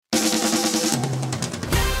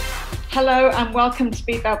Hello and welcome to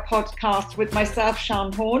BEBELLE podcast with myself,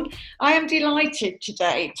 Sian Horn. I am delighted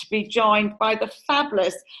today to be joined by the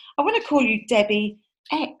fabulous, I want to call you Debbie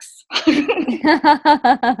X.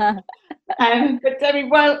 But Debbie,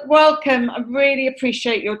 welcome. I really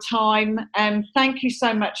appreciate your time. Thank you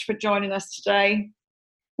so much for joining us today.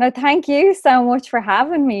 No, thank you so much for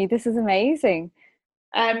having me. This is amazing.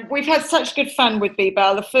 We've had such good fun with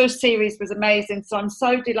BEBELLE. The first series was amazing, so I'm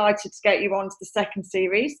so delighted to get you on to the second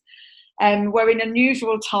series. We're in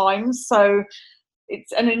unusual times, so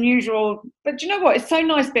it's an unusual, but you know what? It's so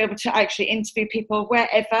nice to be able to actually interview people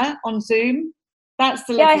wherever on Zoom. That's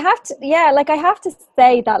the I have to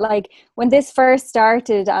say that when this first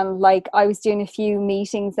started and I was doing a few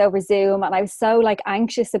meetings over Zoom and I was so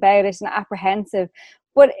anxious about it and apprehensive,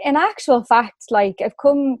 but in actual fact I've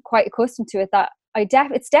come quite accustomed to it that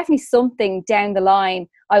it's definitely something down the line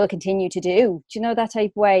I will continue to do. Do you know, that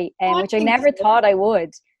type of way, which I never thought I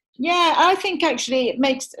would. Yeah, I think actually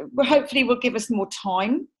it hopefully will give us more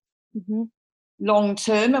time long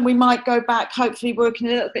term, and we might go back hopefully working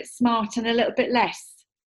a little bit smarter and a little bit less.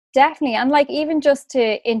 Definitely. And even just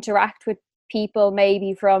to interact with people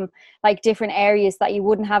maybe from different areas that you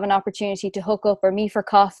wouldn't have an opportunity to hook up or meet for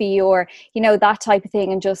coffee or, that type of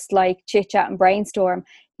thing, and just chit chat and brainstorm.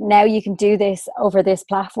 Now you can do this over this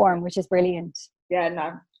platform, which is brilliant. Yeah,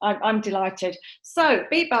 no, I'm delighted. So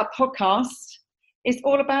BEBELLE podcast is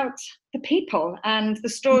all about the people and the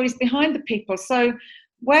stories behind the people. So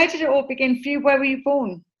where did it all begin for you? Where were you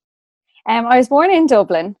born? I was born in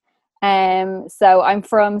Dublin. So I'm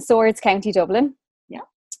from Swords, County Dublin.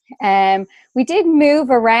 Yeah. We did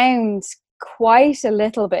move around quite a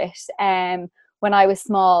little bit when I was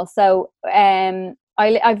small. So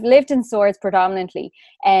I've lived in Swords predominantly,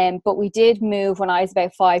 but we did move when I was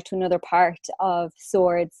about 5 to another part of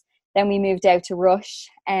Swords. Then we moved out to Rush,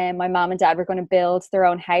 and my mum and dad were going to build their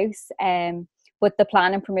own house, but the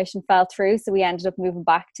planning permission fell through, so we ended up moving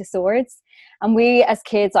back to Swords. And we, as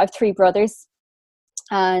kids, I have 3 brothers,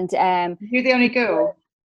 and you're the only girl.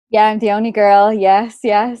 Yeah, I'm the only girl. Yes.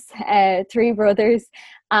 3 brothers,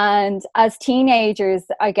 and as teenagers,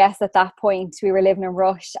 I guess at that point we were living in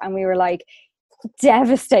Rush, and we were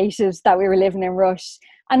devastated that we were living in Rush.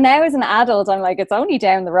 And now as an adult, I'm it's only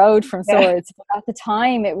down the road from Swords. Yeah. But at the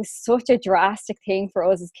time, it was such a drastic thing for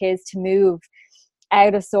us as kids to move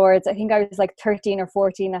out of Swords. I think I was 13 or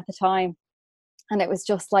 14 at the time. And it was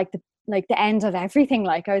just the end of everything.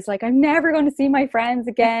 I was I'm never going to see my friends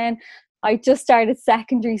again. I just started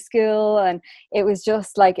secondary school, and it was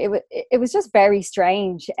just it was just very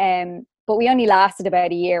strange. But we only lasted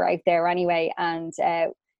about a year out there anyway. And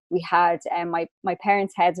we had my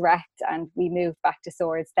parents' heads wrecked, and we moved back to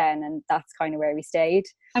Swords then, and that's kind of where we stayed.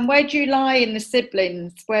 And where do you lie in the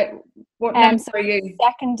siblings? What number are you?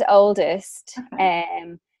 Second oldest.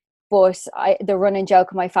 Okay. But the running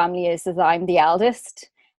joke of my family is that I'm the eldest.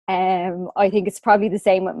 I think it's probably the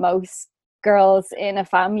same with most girls in a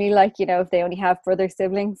family, if they only have brother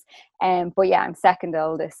siblings. But yeah, I'm second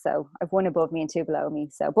oldest, so I've 1 above me and 2 below me.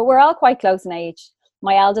 So, but we're all quite close in age.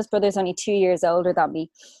 My eldest brother's only 2 years older than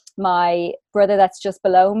me. My brother that's just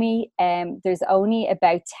below me, there's only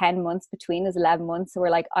about 10 months between us, 11 months. So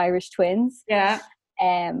we're Irish twins. Yeah.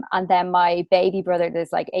 And then my baby brother,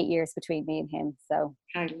 there's 8 years between me and him. So.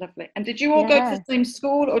 Okay, lovely. And did you all go to the same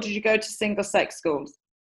school, or did you go to single sex schools?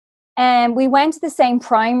 We went to the same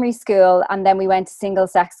primary school, and then we went to single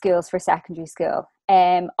sex schools for secondary school.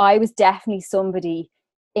 I was definitely somebody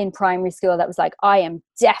in primary school that was I am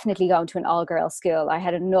definitely going to an all-girls school. I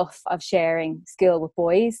had enough of sharing school with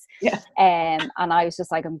boys. Yeah. And I was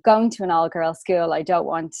just I'm going to an all-girls school. I don't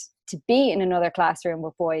want to be in another classroom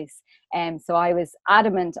with boys. So I was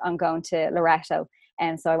adamant on going to Loretto.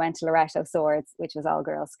 And so I went to Loretto Swords, which was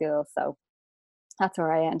all-girls school. So that's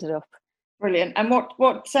where I ended up. Brilliant. And what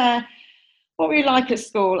were you like at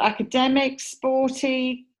school? Academic,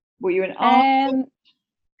 sporty? Were you an art?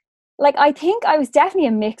 I think I was definitely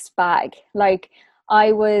a mixed bag.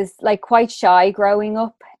 I was quite shy growing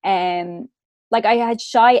up. I had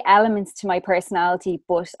shy elements to my personality,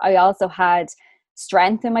 but I also had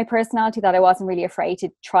strength in my personality that I wasn't really afraid to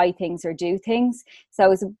try things or do things. So it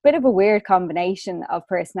was a bit of a weird combination of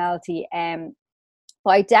personality. But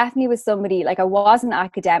I definitely was somebody, I wasn't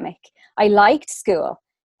academic. I liked school,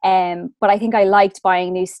 but I think I liked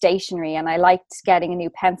buying new stationery, and I liked getting a new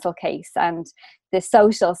pencil case, and the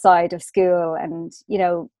social side of school, and,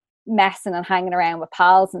 messing and hanging around with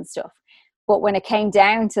pals and stuff. But when it came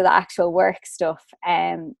down to the actual work stuff,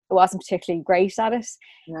 I wasn't particularly great at it.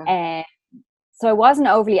 Yeah. so I wasn't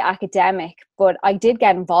overly academic, but I did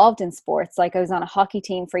get involved in sports. Like I was on a hockey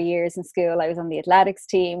team for years in school. I was on the athletics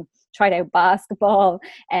team, tried out basketball.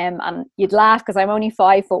 And you'd laugh because I'm only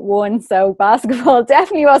 5'1", so basketball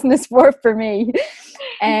definitely wasn't a sport for me.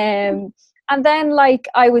 And then like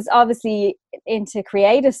I was obviously into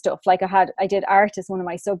creative stuff. Like I did art as one of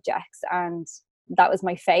my subjects, and that was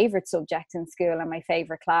my favorite subject in school and my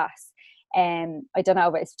favorite class. I don't know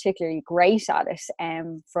if I was particularly great at it,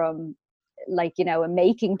 from like, you know, a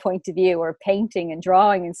making point of view, or painting and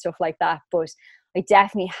drawing and stuff like that. But I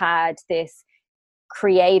definitely had this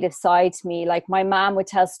creative side to me. Like my mom would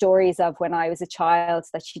tell stories of when I was a child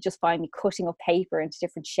that she'd just find me cutting up paper into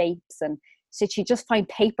different shapes, and so she'd just find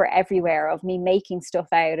paper everywhere of me making stuff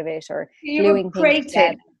out of it or You were gluing things creative.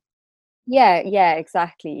 together. Yeah,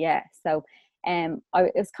 exactly. Yeah. So it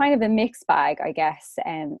was kind of a mixed bag, I guess,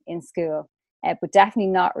 in school, but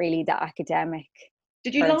definitely not really the academic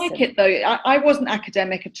Did you like person. it though? I wasn't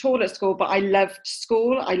academic at all at school, but I loved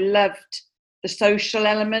school. I loved the social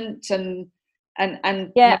element and my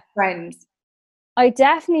Yeah, friends. I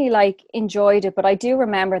definitely like enjoyed it, but I do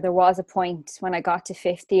remember there was a point when I got to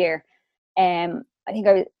fifth year. I think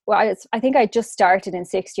I think I just started in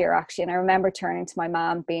sixth year actually, and I remember turning to my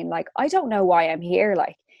mom being like, I don't know why I'm here.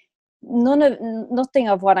 Like nothing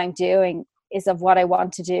of what I'm doing is of what I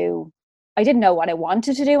want to do. I didn't know what I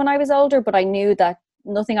wanted to do when I was older, but I knew that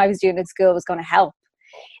nothing I was doing in school was going to help.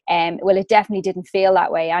 Well, it definitely didn't feel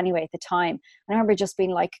that way anyway at the time. I remember just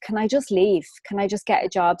being like, can I just leave? Can I just get a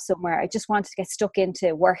job somewhere? I just wanted to get stuck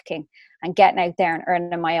into working and getting out there and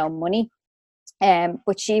earning my own money.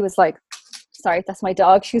 But she was like, sorry, that's my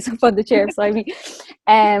dog. She was up on the chair beside me.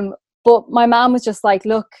 But my mom was just like,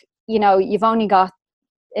 look, you know, you've only got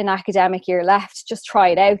an academic year left. Just try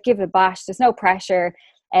it out. Give it a bash. There's no pressure.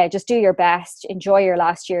 Just do your best. Enjoy your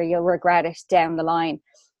last year. You'll regret it down the line.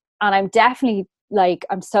 And I'm definitely like,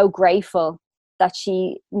 I'm so grateful that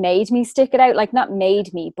she made me stick it out. Like not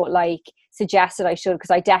made me, but like suggested I should,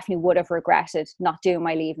 because I definitely would have regretted not doing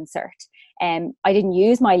my leaving cert. I didn't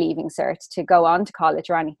use my leaving cert to go on to college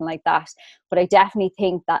or anything like that. But I definitely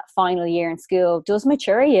think that final year in school does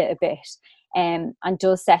mature you a bit, and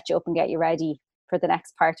does set you up and get you ready for the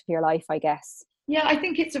next part of your life, I guess. Yeah, I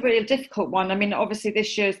think it's a really difficult one. I mean, obviously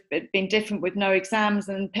this year's been different with no exams,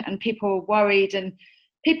 and people are worried, and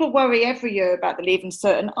people worry every year about the leaving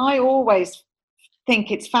cert. And I always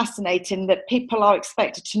think it's fascinating that people are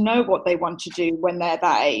expected to know what they want to do when they're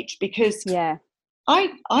that age, because Yeah.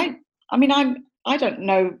 I I I mean I don't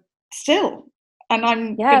know still,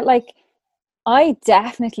 and Yeah, like I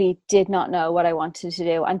definitely did not know what I wanted to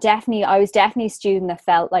do. And definitely, I was definitely a student that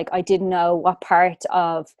felt like I didn't know what part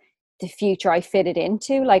of the future I fitted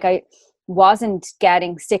into. Like I wasn't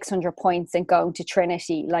getting 600 points and going to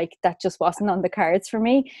Trinity. Like that just wasn't on the cards for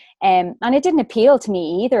me. And it didn't appeal to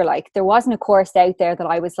me either. Like there wasn't a course out there that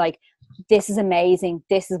I was like, this is amazing.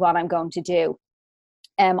 This is what I'm going to do.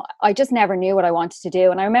 I just never knew what I wanted to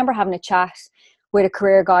do. And I remember having a chat with a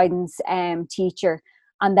career guidance teacher,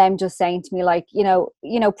 and them just saying to me like,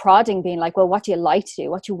 prodding, being like, well, what do you like to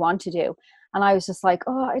do? What do you want to do? And I was just like,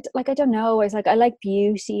 oh, I don't know. I was like, I like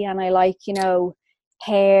beauty, and I like,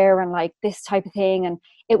 hair and like this type of thing. And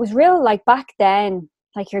it was real, like back then,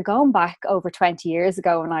 like you're going back over 20 years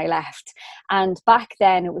ago when I left. And back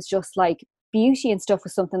then it was just like beauty and stuff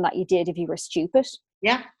was something that you did if you were stupid.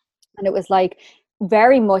 yeah. And it was like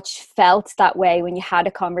very much felt that way when you had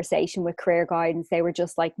a conversation with career guidance. They were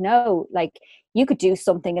just like, no, like you could do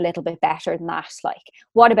something a little bit better than that. Like,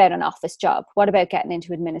 what about an office job? What about getting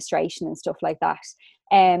into administration and stuff like that?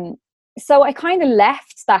 So I kind of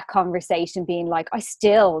left that conversation being like, I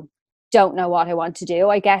still don't know what I want to do.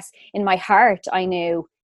 I guess in my heart, I knew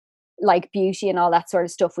like beauty and all that sort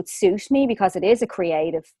of stuff would suit me because it is a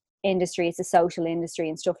creative industry, it's a social industry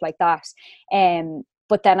and stuff like that.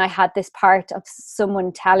 But then I had this part of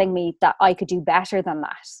someone telling me that I could do better than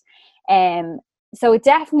that. So it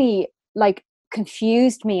definitely like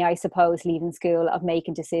confused me, I suppose, leaving school, of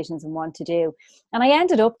making decisions and what to do. And I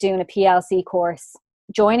ended up doing a PLC course,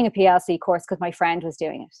 joining a PLC course because my friend was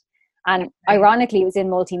doing it. And ironically, it was in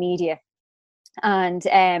multimedia. And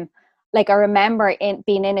like I remember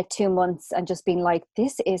being in it 2 months and just being like,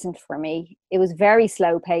 this isn't for me. It was very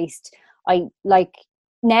slow paced. I like,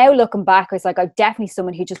 now looking back, I was like, I'm definitely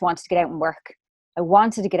someone who just wanted to get out and work. I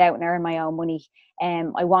wanted to get out and earn my own money.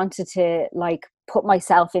 I wanted to like put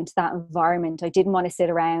myself into that environment. I didn't want to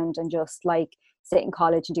sit around and just like sit in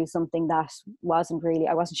college and do something that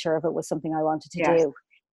I wasn't sure if it was something I wanted to Yes.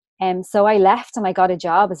 do. So I left and I got a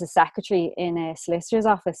job as a secretary in a solicitor's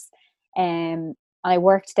office. And I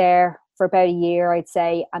worked there for about a year, I'd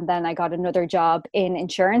say. And then I got another job in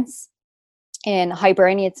insurance. in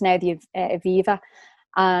Hibernia. It's now the Aviva.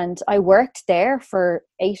 And I worked there for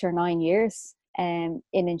 8 or 9 years in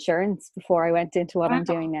insurance before I went into what I'm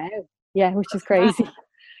Wow. doing now. Yeah, which is Wow. crazy.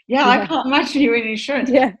 Yeah, I Yeah. can't imagine you in insurance.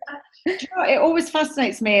 Yeah. Do you know, it always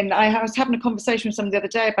fascinates me, and I was having a conversation with someone the other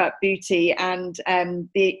day about beauty and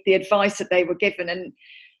the advice that they were given. And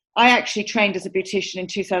I actually trained as a beautician in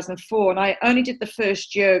 2004, and I only did the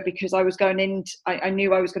first year because I was going in. I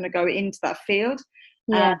knew I was going to go into that field,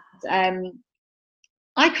 and Yeah.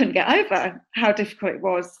 I couldn't get over how difficult it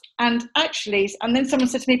was. And actually, and then someone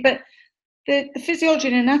said to me, "But the physiology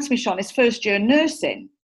and anatomy, Sean, is first year nursing."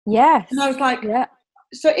 Yes. And I was like, Yeah.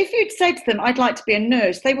 so if you'd said to them, "I'd like to be a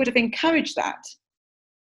nurse," they would have encouraged that.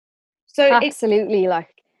 So Absolutely.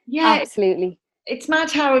 Like, yeah, absolutely. it's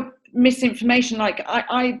mad how misinformation. Like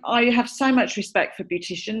I have so much respect for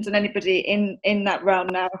beauticians and anybody in that realm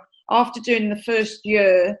now. After doing the first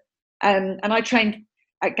year, and I trained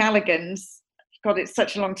at Galligan's. God, it's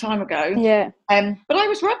such a long time ago. Yeah. But I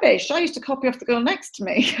was rubbish. I used to copy off the girl next to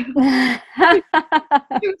me.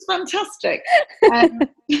 It was fantastic.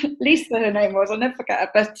 Lisa, her name was. I'll never forget her.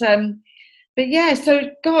 But yeah. So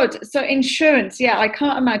God. So insurance. Yeah, I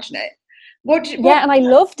can't imagine it. What Yeah, and I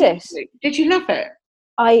loved it. did you love it?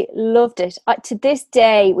 I loved it. To this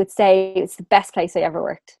day, would say it's the best place I ever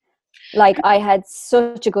worked. Like, I had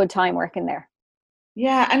such a good time working there.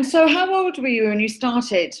 Yeah. And so, how old were you when you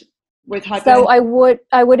started with So Hibernian?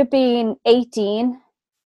 I would have been 18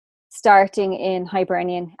 starting in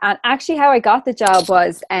Hibernian. And actually, how I got the job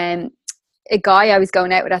was a guy I was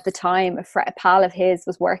going out with at the time, a pal of his,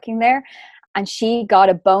 was working there, and she got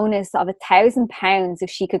a bonus of £1,000 if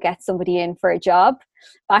she could get somebody in for a job,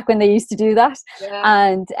 back when they used to do that.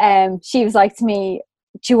 Yeah. And she was like to me,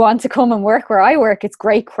 "Do you want to come and work where I work? It's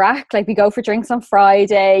great crack. Like, we go for drinks on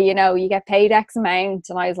Friday, you get paid X amount."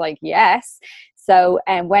 And I was like, yes. So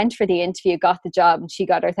went for the interview, got the job, and she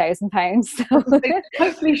got her £1,000. So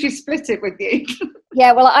Hopefully, she split it with you.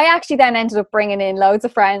 yeah, well, I actually then ended up bringing in loads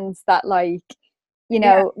of friends that, like,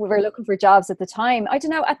 Yeah. we were looking for jobs at the time. I don't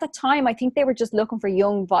know, at the time, I think they were just looking for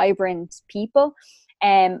young, vibrant people.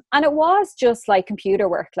 And it was just like computer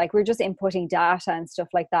work, like we are just inputting data and stuff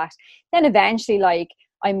like that. Then eventually, like,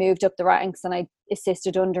 I moved up the ranks and I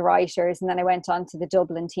assisted underwriters, and then I went on to the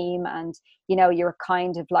Dublin team. And, you were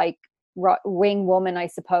kind of like wing woman, I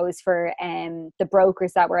suppose, for the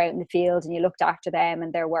brokers that were out in the field, and you looked after them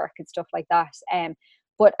and their work and stuff like that.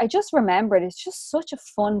 But I just remembered it's just such a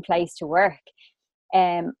fun place to work.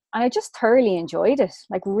 And I just thoroughly enjoyed it,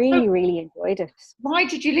 like So really, really enjoyed it. why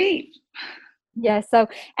did you leave? Yeah, so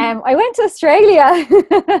I went to Australia.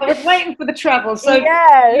 I was waiting for the travel. So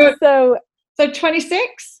Yeah, you're so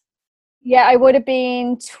 26? yeah, I would have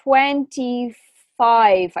been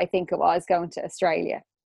 25, I think it was, going to Australia.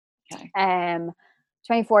 Okay.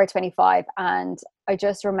 24 or 25. And I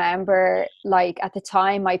just remember, like, at the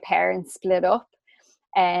time my parents split up.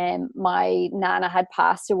 My nana had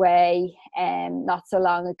passed away not so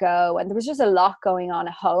long ago, and there was just a lot going on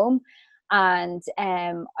at home. And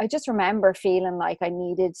I just remember feeling like I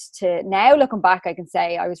needed to, now looking back, I can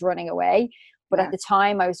say I was running away. But Yeah. at the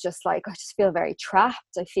time I was just like, I just feel very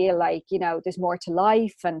trapped. I feel like, there's more to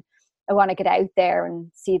life, and I want to get out there and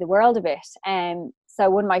see the world a bit. So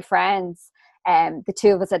one of my friends, the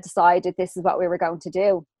two of us had decided this is what we were going to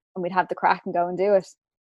do, and we'd have the crack and go and do it.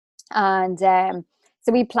 And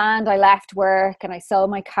so we planned, I left work and I sold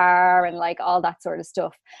my car and like all that sort of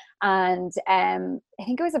stuff. And I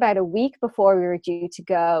think it was about a week before we were due to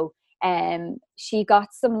go, she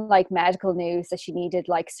got some like medical news that she needed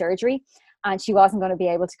like surgery, and she wasn't going to be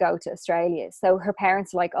able to go to Australia. So her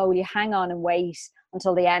parents were like, "Oh, will you hang on and wait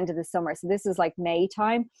until the end of the summer?" So this is like May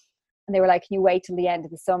time. And they were like, "Can you wait till the end of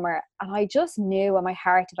the summer?" And I just knew in my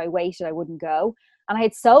heart, if I waited, I wouldn't go. And I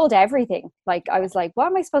had sold everything. Like, I was like, what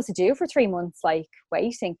am I supposed to do for 3 months, like,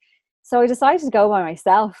 waiting? So I decided to go by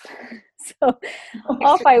myself. So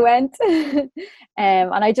off I went.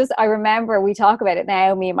 And I remember, we talk about it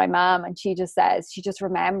now, me and my mom, and she just says, she just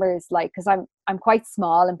remembers, like, because I'm quite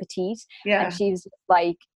small and petite. Yeah. And she's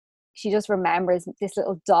like, she just remembers this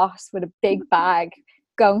little dot with a big bag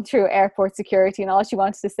going through airport security, and all she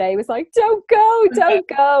wanted to say was like, don't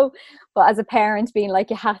go. But as a parent, being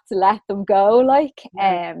like, you had to let them go, like.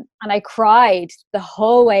 Yeah. And I cried the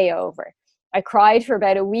whole way over. I cried for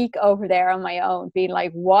about a week over there on my own, being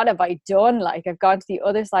like, what have I done? Like, I've gone to the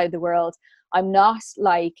other side of the world. I'm not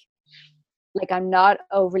like I'm not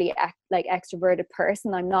overly like extroverted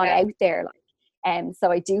person. I'm not out there, like.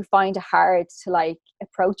 So I do find it hard to like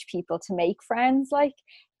approach people to make friends, like.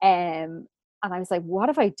 And I was like, what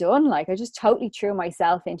have I done? Like, I just totally threw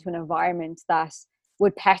myself into an environment that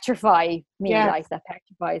would petrify me, Yeah. like that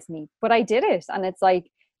petrifies me. But I did it, and it's like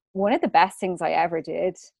one of the best things I ever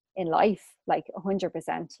did in life, like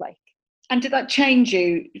 100%. Like, And did that change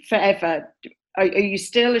you forever? Are you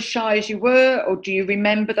still as shy as you were, or do you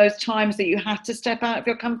remember those times that you had to step out of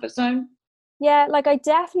your comfort zone? yeah, like I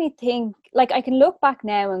definitely think, like I can look back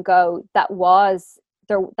now and go, that was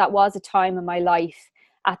a time in my life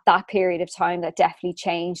at that period of time that definitely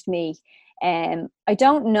changed me. I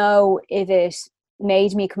don't know if it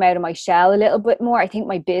made me come out of my shell a little bit more. I think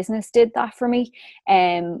my business did that for me.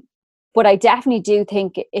 But I definitely do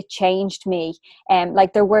think it changed me.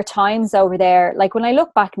 Like there were times over there, like when I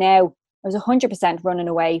look back now, I was 100% running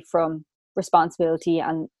away from responsibility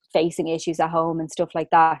and facing issues at home and stuff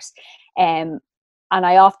like that. And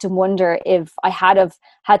I often wonder if I had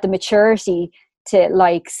the maturity to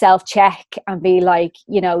like self-check and be like,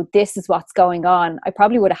 this is what's going on, I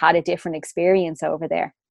probably would have had a different experience over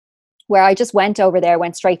there, where I just went over there,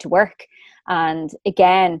 went straight to work. And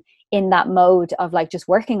again, in that mode of like just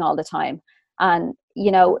working all the time. And,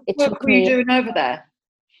 it What took were you me, doing over there?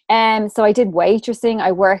 so I did waitressing.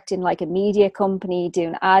 I worked in like a media company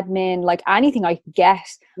doing admin, like anything I could get,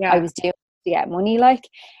 I Yeah. was doing to get money, like.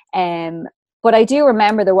 But I do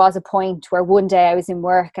remember there was a point where one day I was in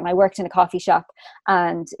work and I worked in a coffee shop,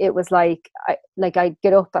 and it was like I'd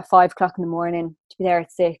get up at 5 o'clock in the morning to be there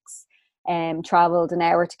at 6, traveled an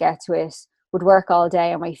hour to get to it, would work all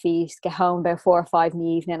day on my feet, get home about 4 or 5 in the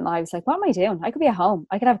evening, and I was like, what am I doing? I could be at home.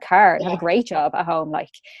 I could have a car and have a great job at home,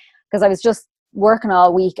 like, because I was just working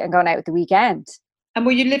all week and going out at the weekend. And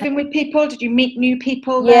were you living with people? Did you meet new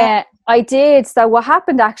people there? Yeah, I did. So what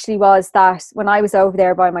happened actually was that when I was over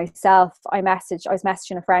there by myself, I was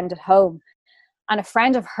messaging a friend at home, and a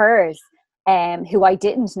friend of hers, who I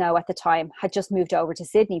didn't know at the time, had just moved over to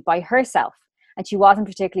Sydney by herself, and she wasn't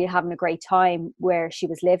particularly having a great time where she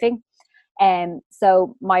was living.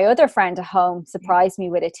 So my other friend at home surprised me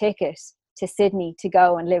with a ticket to Sydney to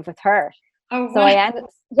go and live with her. Oh, So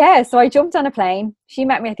wow. so I jumped on a plane. She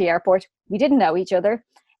met me at the airport. We didn't know each other.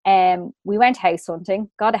 We went house hunting,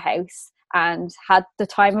 got a house, and had the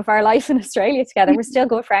time of our life in Australia together. We're still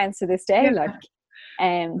good friends to this day. Yeah, Like,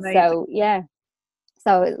 amazing. so yeah.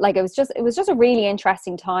 So like it was just a really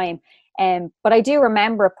interesting time. But I do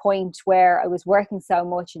remember a point where I was working so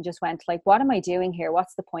much and just went like, what am I doing here?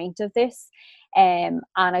 What's the point of this? And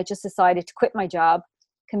I just decided to quit my job,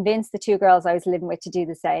 convince the two girls I was living with to do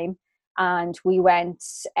the same. And we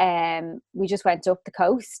just went up the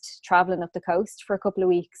coast, traveling up the coast for a couple of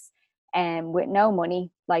weeks, with no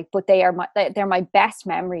money. Like, but they're my best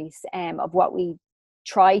memories, of what we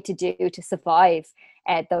tried to do to survive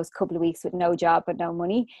those couple of weeks with no job and no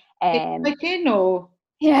money. Hitchhiking or?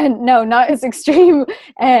 Yeah, no, not as extreme.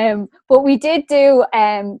 But we did do,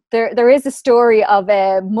 there is a story of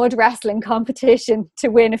a mud wrestling competition to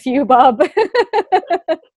win a few bob.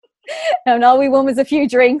 And all we won was a few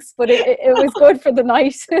drinks, but it was good for the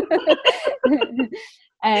night.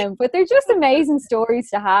 But they're just amazing stories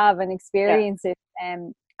to have and experiences.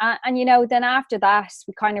 Then after that,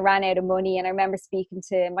 we kind of ran out of money. And I remember speaking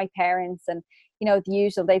to my parents, and the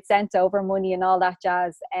usual, they'd sent over money and all that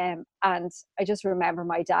jazz. And I just remember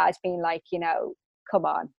my dad being like, come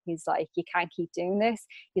on. He's like, you can't keep doing this.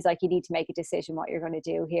 He's like, you need to make a decision what you're going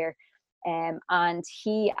to do here. And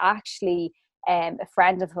he actually, a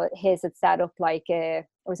friend of his had set up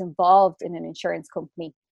was involved in an insurance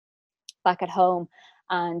company back at home,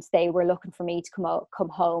 and they were looking for me to come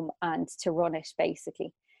home and to run it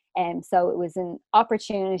basically. And so it was an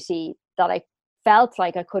opportunity that I felt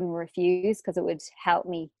like I couldn't refuse, because it would help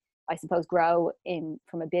me, I suppose, grow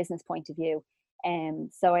from a business point of view.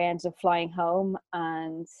 And so I ended up flying home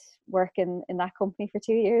and working in that company for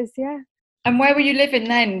 2 years. Yeah. And where were you living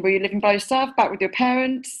then? Were you living by yourself, back with your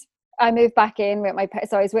parents? I moved back in with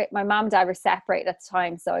so I was with my mom and dad were separated at the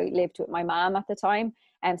time. So I lived with my mom at the time.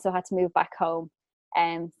 And so I had to move back home,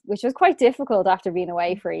 which was quite difficult after being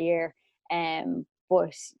away for a year.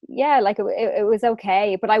 But yeah, like it was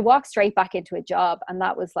okay. But I walked straight back into a job, and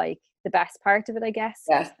that was like the best part of it, I guess,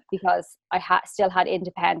 Yes. because I still had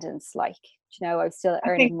independence. Like, I was still I think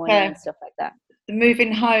earning money and stuff like that. the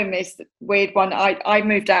moving home is the weird one. I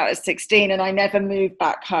moved out at 16 and I never moved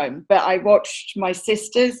back home, but I watched my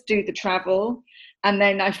sisters do the travel. And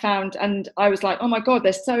then I found, and I was like, oh my God,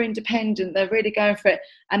 they're so independent. They're really going for it.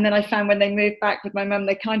 And then I found when they moved back with my mum,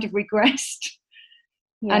 they kind of regressed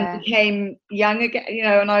and Yeah. became young again,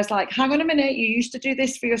 and I was like, hang on a minute, you used to do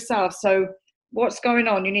this for yourself. So what's going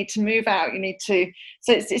on? You need to move out. You need to,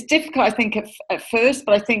 so it's difficult, I think, at first,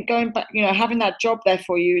 but I think going back, having that job there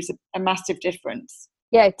for you is a massive difference.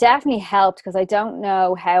 Yeah, it definitely helped, because I don't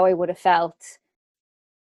know how I would have felt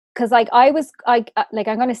because like I was like,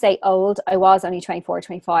 I'm going to say old. I was only 24,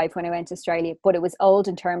 25 when I went to Australia, but it was old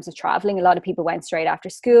in terms of traveling. A lot of people went straight after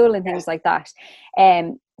school and things like that.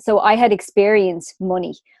 So I had experienced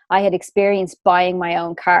money. I had experienced buying my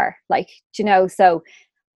own car, like, you know. So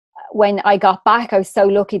when I got back, I was so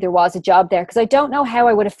lucky there was a job there, because I don't know how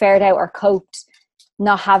I would have fared out or coped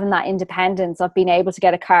not having that independence of being able to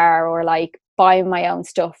get a car, or like buying my own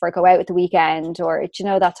stuff, or go out at the weekend, or, you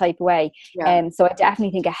know, that type of way. Yeah. So I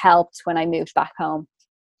definitely think it helped when I moved back home.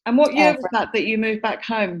 And what year was that you moved back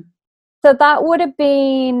home? So that would have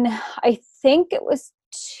been, I think it was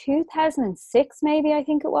 2006, maybe, I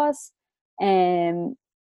think it was.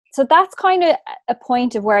 So that's kind of a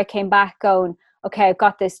point of where I came back going, okay, I've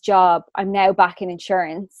got this job. I'm now back in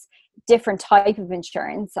insurance, different type of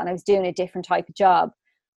insurance, and I was doing a different type of job.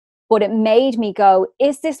 But it made me go,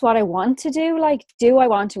 is this what I want to do? Like, do I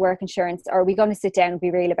want to work insurance, or are we going to sit down and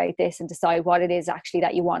be real about this and decide what it is actually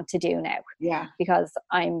that you want to do now? Yeah. Because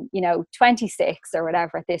I'm, 26 or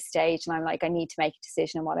whatever at this stage, and I'm like, I need to make a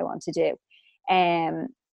decision on what I want to do. And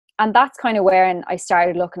that's kind of where I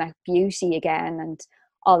started looking at beauty again and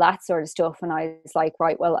all that sort of stuff. And I was like,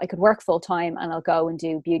 right, well, I could work full time and I'll go and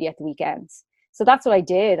do beauty at the weekends. So that's what I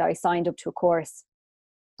did. I signed up to a course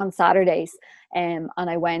on Saturdays, and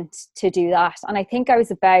I went to do that. And I think I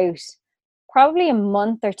was about probably a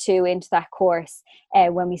month or two into that course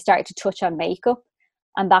when we started to touch on makeup.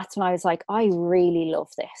 And that's when I was like, I really love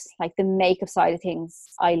this. Like, the makeup side of things,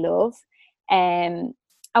 I love. And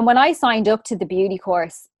when I signed up to the beauty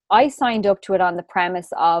course, I signed up to it on the premise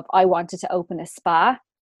of I wanted to open a spa.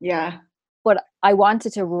 Yeah. But I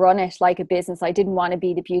wanted to run it like a business. I didn't want to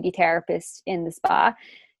be the beauty therapist in the spa.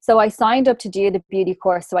 So I signed up to do the beauty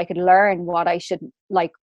course so I could learn what I should, like,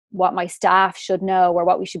 what my staff should know, or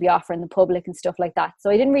what we should be offering the public and stuff like that. So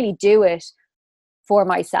I didn't really do it for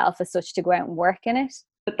myself as such to go out and work in it.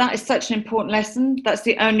 But that is such an important lesson. That's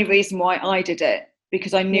the only reason why I did it,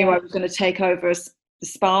 because I knew I was going to take over the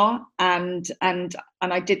spa, and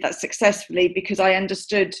I did that successfully because I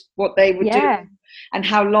understood what they would do and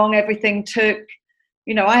how long everything took.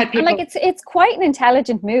 I had people, and like, it's quite an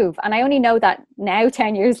intelligent move, and I only know that now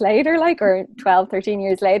 10 years later, like, or 12, 13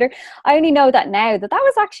 years later, I only know that now that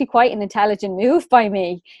was actually quite an intelligent move by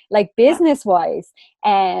me, like, business wise.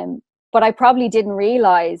 But I probably didn't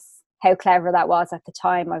realize how clever that was at the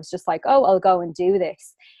time. I was just like, oh, I'll go and do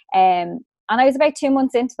this. And I was about 2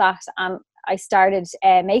 months into that, and I started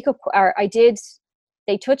makeup, or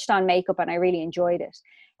they touched on makeup, and I really enjoyed it.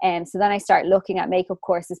 So then I started looking at makeup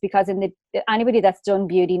courses, because anybody that's done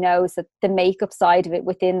beauty knows that the makeup side of it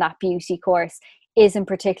within that beauty course isn't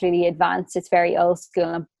particularly advanced. It's very old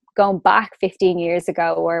school. And going back 15 years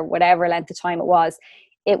ago, or whatever length of time it was,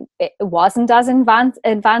 it wasn't as advanced.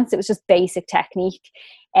 It was just basic technique.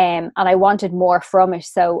 And I wanted more from it.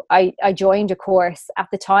 So I joined a course. At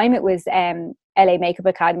the time, it was LA Makeup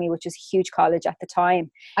Academy, which was a huge college at the time.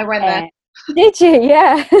 I went there. Did you?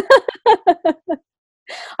 Yeah.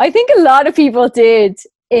 I think a lot of people did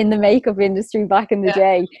in the makeup industry back in the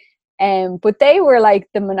day. But they were like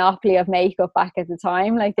the monopoly of makeup back at the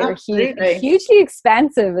time. Like, they were hugely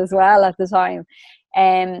expensive as well at the time.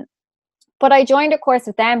 But I joined a course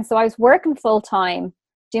with them. So I was working full time,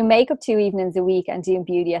 doing makeup 2 evenings a week and doing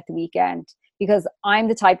beauty at the weekend, because I'm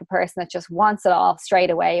the type of person that just wants it all straight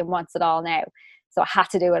away and wants it all now. So I had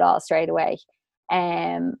to do it all straight away.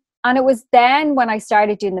 And it was then when I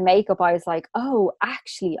started doing the makeup, I was like, oh,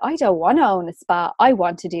 actually, I don't want to own a spa. I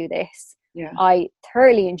want to do this. Yeah. I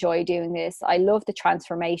thoroughly enjoy doing this. I love the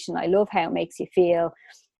transformation. I love how it makes you feel.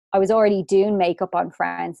 I was already doing makeup on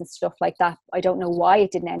friends and stuff like that. I don't know why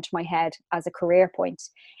it didn't enter my head as a career point.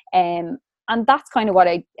 And that's kind of what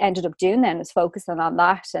I ended up doing then, was focusing on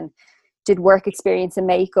that, and did work experience in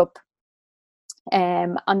makeup.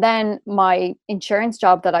 And then my insurance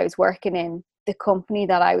job that I was working in, the company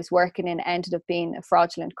that I was working in ended up being a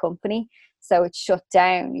fraudulent company. So it shut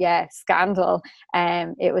down. Yeah, scandal.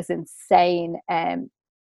 It was insane.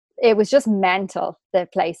 It was just mental, the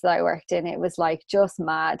place that I worked in. It was like just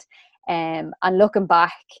mad. And looking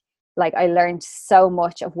back, like, I learned so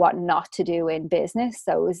much of what not to do in business.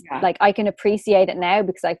 So it was like, I can appreciate it now,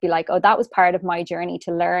 because I'd be like, oh, that was part of my journey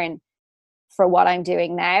to learn for what I'm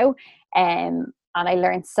doing now. And I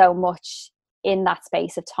learned so much in that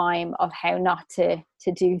space of time of how not to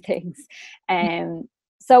do things.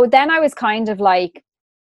 So then I was kind of like,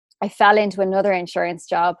 I fell into another insurance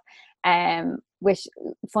job, which,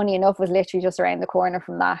 funny enough, was literally just around the corner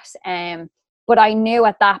from that. But I knew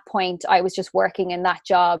at that point I was just working in that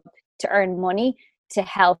job to earn money to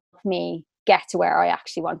help me get to where I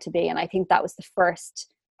actually want to be. And I think that was the first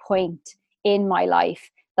point in my life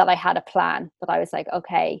that I had a plan, but I was like,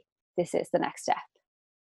 okay, this is the next step.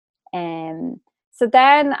 So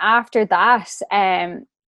then after that,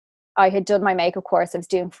 I had done my makeup course. I was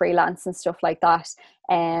doing freelance and stuff like that.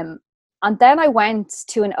 And then I went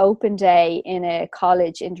to an open day in a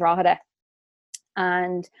college in Drogheda,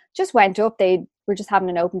 and just went up. They were just having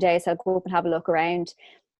an open day, so I'd go up and have a look around.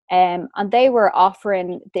 And they were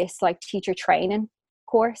offering this like teacher training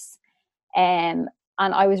course. And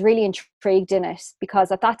I was really intrigued in it,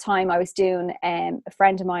 because at that time I was doing, a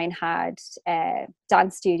friend of mine had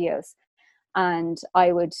dance studios, and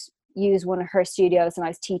I would use one of her studios, and I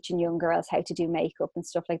was teaching young girls how to do makeup and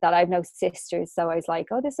stuff like that. I have no sisters, so I was like,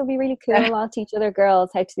 oh, this will be really cool. I'll teach other girls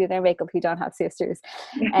how to do their makeup who don't have sisters.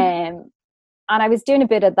 And I was doing a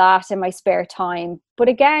bit of that in my spare time, but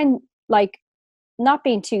again, like, not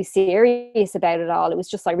being too serious about it all. It was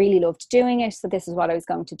just, I really loved doing it, so this is what I was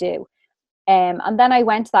going to do. And then I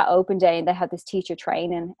went to that open day, and they had this teacher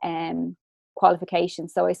training qualification,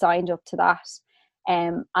 so I signed up to that.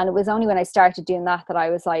 And it was only when I started doing that I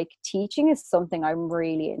was like, teaching is something I'm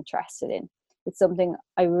really interested in. It's something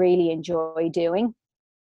I really enjoy doing.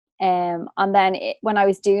 And then when I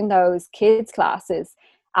was doing those kids classes,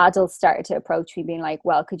 adults started to approach me being like,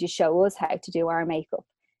 well, could you show us how to do our makeup?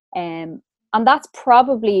 And that's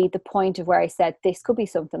probably the point of where I said, this could be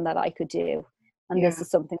something that I could do. And this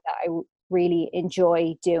is something that I really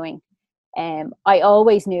enjoy doing. I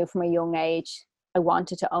always knew from a young age I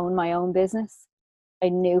wanted to own my own business. I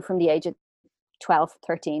knew from the age of 12,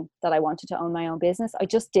 13 that I wanted to own my own business. I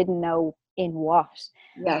just didn't know in what.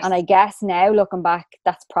 Yes. And I guess now looking back,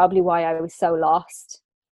 that's probably why I was so lost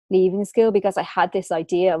leaving school, because I had this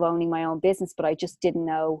idea of owning my own business, but I just didn't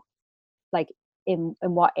know like in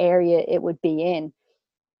what area it would be in.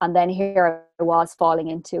 And then here I was falling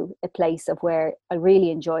into a place of where I really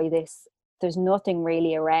enjoy this. There's nothing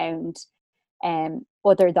really around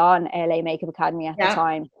other than LA Makeup Academy at the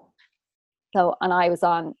time. So, and I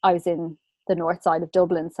was in the north side of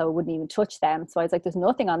Dublin, so I wouldn't even touch them. So I was like, there's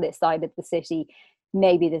nothing on this side of the city.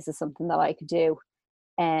 Maybe this is something that I could do.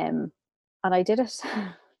 And I did it.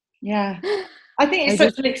 Yeah. I think it's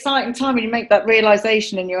such an exciting time when you make that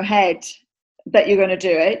realization in your head that you're going to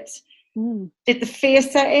do it. Did the fear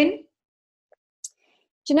set in?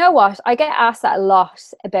 Do you know what? I get asked that a lot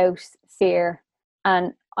about fear.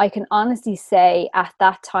 And I can honestly say at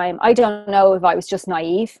that time, I don't know if I was just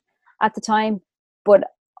naive at the time, but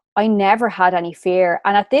I never had any fear.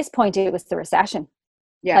 And at this point, it was the recession.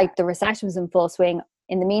 Like the recession was in full swing.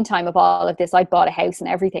 In the meantime of all of this, I'd bought a house and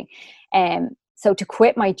everything. So to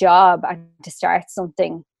quit my job and to start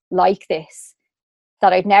something like this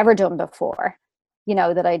that I'd never done before, you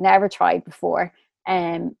know, that I'd never tried before,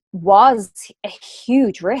 was a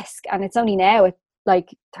huge risk. And it's only now at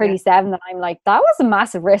like 37 that I'm like, that was a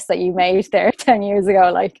massive risk that you made there 10 years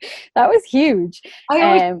ago. Like, that was huge. I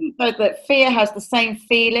always think though that fear has the same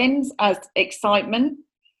feelings as excitement.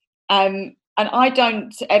 And I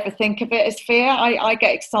don't ever think of it as fear. I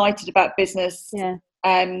get excited about business.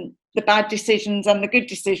 The bad decisions and the good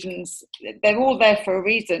decisions, they're all there for a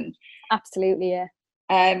reason. Absolutely, yeah.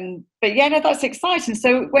 But yeah, no, that's exciting.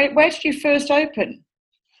 So where did you first open?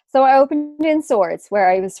 So I opened in Swords, where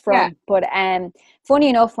I was from. But funny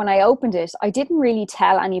enough, when I opened it, I didn't really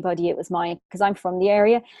tell anybody it was mine, because I'm from the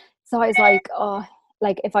area. So I was like, oh,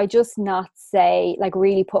 like if I just not say, like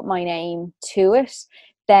really put my name to it,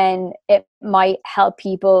 then it might help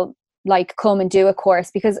people like come and do a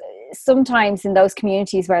course. Because sometimes in those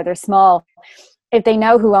communities where they're small, if they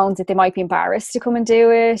know who owns it, they might be embarrassed to come and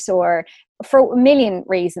do it, or for a million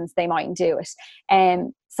reasons they mightn't do it.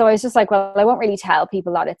 So I was just like, well, I won't really tell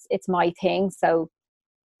people that it's my thing. So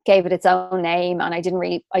gave it its own name, and I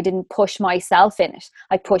didn't push myself in it.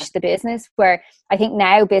 I pushed the business, where I think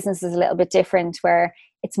now business is a little bit different, where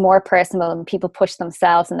it's more personal and people push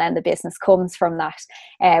themselves and then the business comes from that.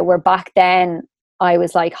 Where back then I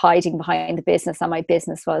was like hiding behind the business, and my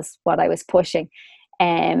business was what I was pushing.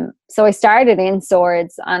 So I started in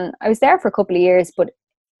Swords, and I was there for a couple of years, but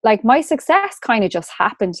like my success kind of just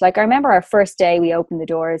happened. Like I remember our first day we opened the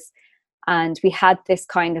doors, and we had this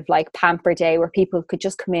kind of like pamper day where people could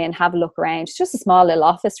just come in, have a look around. It's just a small little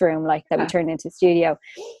office room like that we turned into a studio,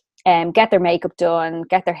 get their makeup done,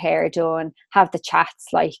 get their hair done, have the chats,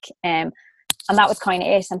 like, and that was kind of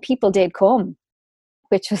it. And people did come,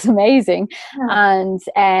 which was amazing. And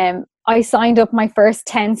I signed up my first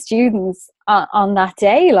 10 students on that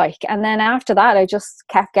day, like, and then after that I just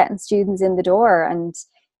kept getting students in the door, and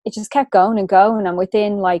it just kept going and going. And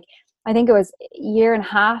within like, I think it was a year and a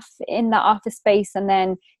half in the office space, and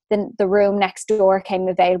then the room next door came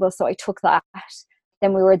available, so I took that.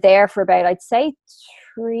 Then we were there for about, I'd say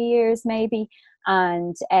 3 years maybe,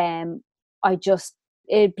 and it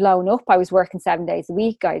had blown up. I was working 7 days a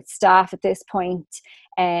week. I had staff at this point.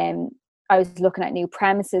 I was looking at new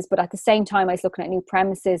premises, but at the same time I was looking at new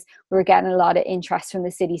premises, we were getting a lot of interest from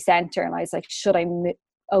the city centre, and I was like, should I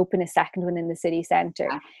open a second one in the city centre?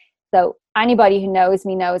 Yeah. So anybody who knows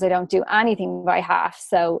me knows I don't do anything by half.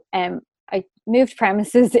 So I moved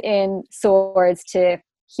premises in Swords to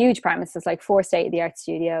huge premises, like 4 state-of-the-art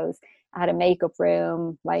studios. I had a makeup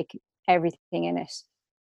room, like everything in it.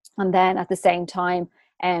 And then at the same time,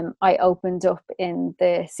 I opened up in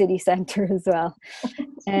the city centre as well.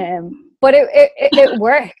 But it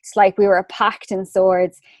worked. Like, we were packed in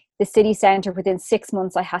Swords. The city centre, within 6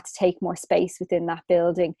 months, I had to take more space within that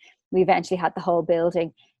building. We eventually had the whole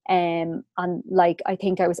building. And like, I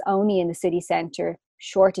think I was only in the city centre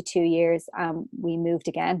short of 2 years. We moved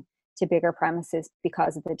again to bigger premises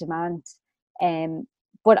because of the demand.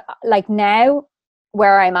 But like now,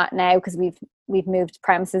 where I'm at now, because we've moved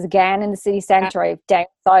premises again in the city centre, I've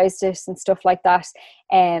downsized it and stuff like that.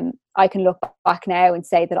 I can look back now and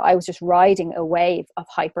say that I was just riding a wave of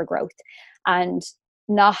hyper growth, and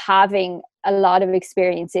not having a lot of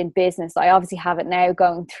experience in business. I obviously have it now,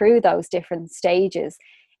 going through those different stages.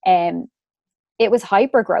 It was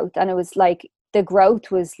hyper growth, and it was like, the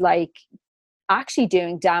growth was like actually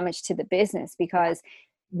doing damage to the business because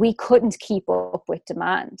we couldn't keep up with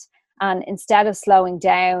demand. And instead of slowing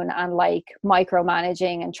down and like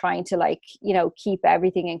micromanaging and trying to, like, you know, keep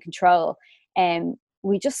everything in control,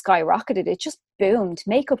 we just skyrocketed. It just boomed.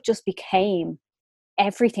 Makeup just became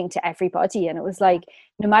everything to everybody. And it was like,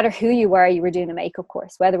 no matter who you were doing a makeup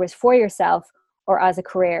course, whether it was for yourself or as a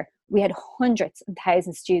career. We had hundreds and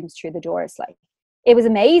thousands of students through the doors. Like, it was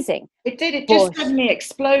amazing. It did. It just suddenly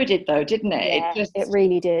exploded, though, didn't it? Yeah, it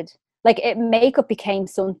really did. Like, makeup became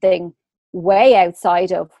something way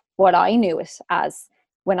outside of what I knew it as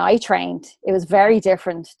when I trained. It was very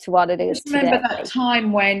different to what it is today. Remember that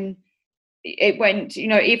time when it went, you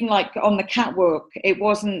know, even like on the catwalk, it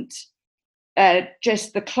wasn't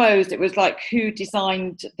just the clothes. It was like who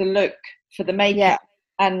designed the look for the makeup,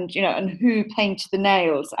 and, you know, and who painted the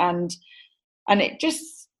nails, and it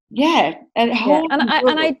just. Yeah, and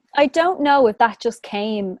I don't know if that just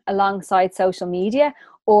came alongside social media,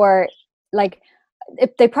 or like,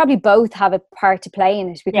 they probably both have a part to play in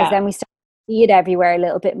it, because then we start to see it everywhere a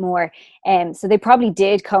little bit more. So they probably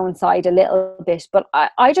did coincide a little bit. But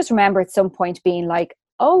I just remember at some point being like,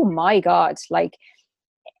 oh my God, like,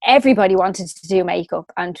 everybody wanted to do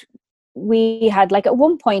makeup. And we had, like, at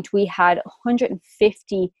one point we had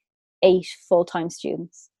 158 full-time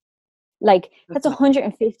students. Like, that's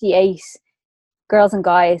 158 girls and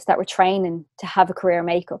guys that were training to have a career in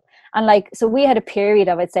makeup. And like, so we had a period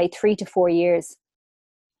of, I'd say, 3 to 4 years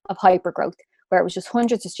of hyper growth, where it was just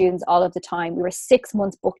hundreds of students all of the time. We were 6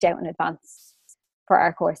 months booked out in advance for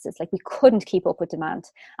our courses. Like, we couldn't keep up with demand.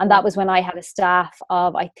 And that was when I had a staff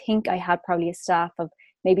of, I think I had probably a staff of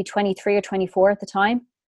maybe 23 or 24 at the time.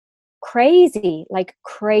 Crazy, like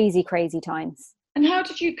crazy times. And how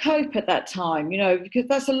did you cope at that time? You know, because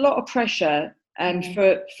that's a lot of pressure, and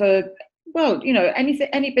for well, you know,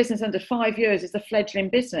 any business under 5 years is a fledgling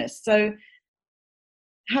business. So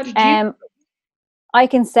how did you? I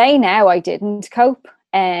can say now I didn't cope.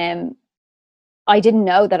 I didn't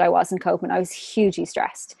know that I wasn't coping. I was hugely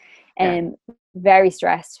stressed, very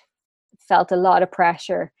stressed. Felt a lot of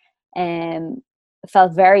pressure,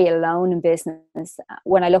 felt very alone in business.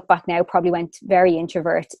 When I look back now, probably went very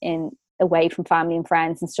introvert away from family and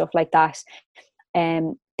friends and stuff like that.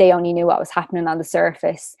 They only knew what was happening on the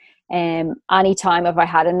surface. Any time if I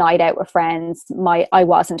had a night out with friends, I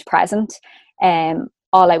wasn't present.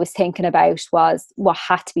 All I was thinking about was what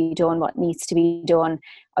had to be done, what needs to be done.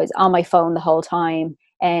 I was on my phone the whole time.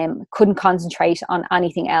 Couldn't concentrate on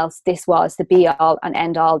anything else. This was the be all and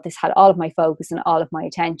end all. This had all of my focus and all of my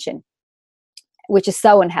attention, which is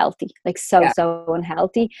so unhealthy, like so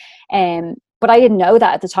unhealthy. But I didn't know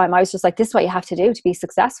that at the time. I was just like, this is what you have to do to be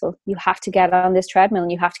successful. You have to get on this treadmill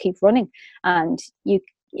and you have to keep running. And you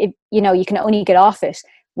can only get off it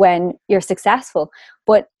when you're successful.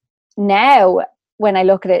 But now when I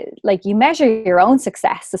look at it, like, you measure your own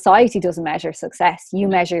success. Society doesn't measure success. You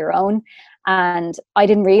measure your own. And I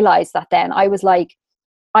didn't realize that then. I was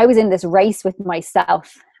in this race with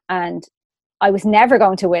myself, and I was never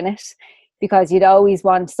going to win it, because you'd always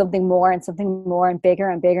want something more and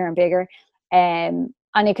bigger and bigger and bigger. And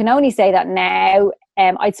I can only say that now,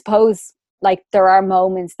 I suppose, like, there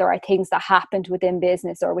are things that happened within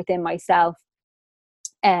business or within myself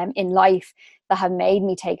in life that have made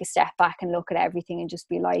me take a step back and look at everything and just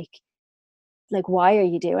be like, why are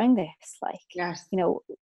you doing this? Like, you know,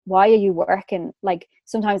 why are you working? Like,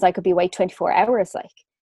 sometimes I could be awake 24 hours. Like,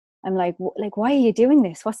 I'm like, why are you doing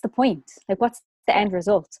this? What's the point? Like, what's the end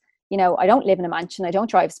result? You know, I don't live in a mansion. I don't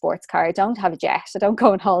drive a sports car. I don't have a jet. I don't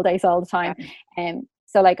go on holidays all the time.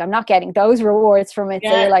 So like, I'm not getting those rewards from it. So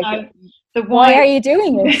you're like, the why are you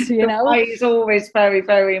doing it? You the know, why is always very,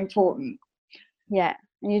 very important. Yeah.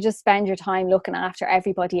 And you just spend your time looking after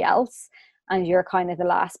everybody else, and you're kind of the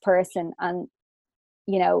last person. And,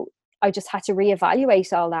 you know, I just had to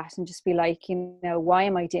reevaluate all that and just be like, you know, why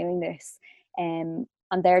am I doing this? And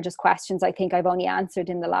they're just questions I think I've only answered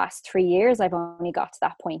in the last 3 years. I've only got to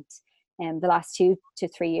that point. The last 2 to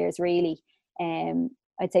 3 years, really.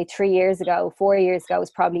 I'd say 3 years ago, 4 years ago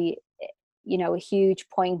was probably, you know, a huge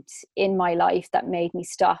point in my life that made me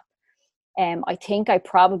stop. I think I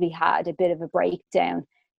probably had a bit of a breakdown.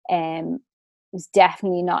 Was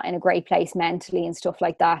definitely not in a great place mentally and stuff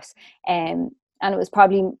like that. And it was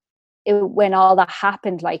probably when all that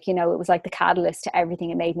happened, like, you know, it was like the catalyst to everything.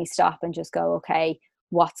 It made me stop and just go, okay,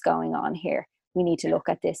 what's going on here? We need to look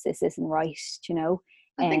at this. This isn't right, you know.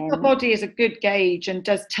 I think our body is a good gauge and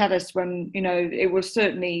does tell us when, you know, it will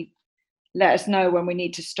certainly let us know when we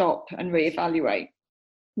need to stop and reevaluate.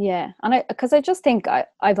 Yeah. And because I just think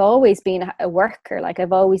I've always been a worker. Like,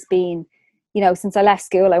 I've always been, you know, since I left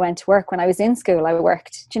school, I went to work. When I was in school, I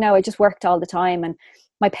worked, you know, I just worked all the time. And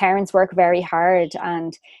my parents work very hard.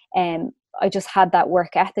 And I just had that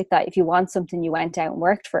work ethic that if you want something, you went out and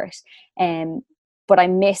worked for it. But I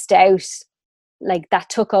missed out, like, that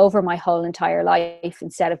took over my whole entire life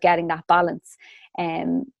instead of getting that balance.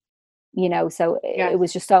 You know, so it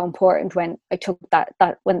was just so important when I took that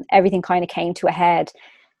when everything kind of came to a head,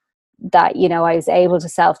 that, you know, I was able to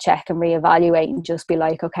self-check and reevaluate and just be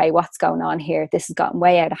like, okay, what's going on here? This has gotten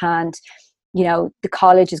way out of hand. You know, the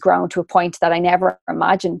college has grown to a point that I never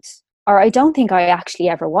imagined, or I don't think I actually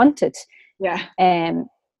ever wanted. Yeah. And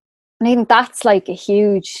I think that's like a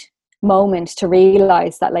huge moment to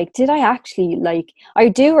realize that, like, did I actually, like, I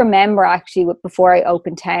do remember actually before I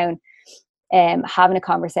opened town, having a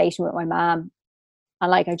conversation with my mom. And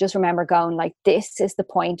like, I just remember going like, this is the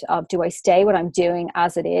point of, do I stay what I'm doing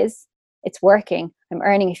as it is? It's working. I'm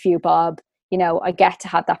earning a few bob. You know, I get to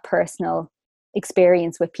have that personal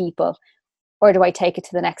experience with people. Or do I take it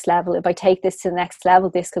to the next level? If I take this to the next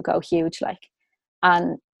level, this could go huge. Like,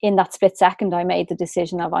 and in that split second, I made the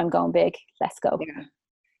decision of, I'm going big. Let's go. Yeah.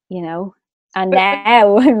 You know, and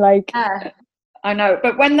now I'm like, yeah, I know.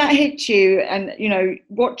 But when that hit you, and, you know,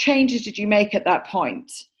 what changes did you make at that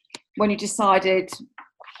point when you decided,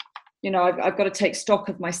 you know, I've got to take stock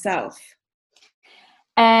of myself?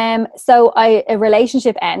 So a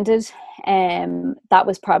relationship ended. That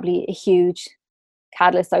was probably a huge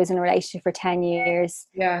catalyst. I was in a relationship for 10 years.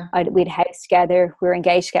 Yeah. We had a house together. We were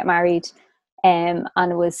engaged to get married. And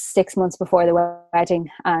it was 6 months before the wedding.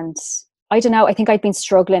 And I don't know, I think I'd been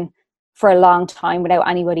struggling for a long time without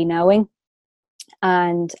anybody knowing.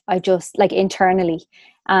 And I just, like, internally,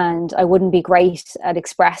 and I wouldn't be great at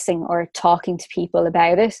expressing or talking to people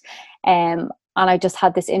about it. And I just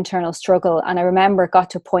had this internal struggle. And I remember it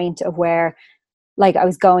got to a point of where, like, I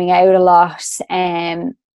was going out a lot,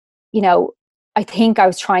 and, you know, I think I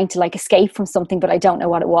was trying to, like, escape from something, but I don't know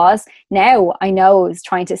what it was. Now I know I was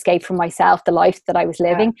trying to escape from myself, the life that I was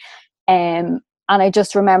living. And I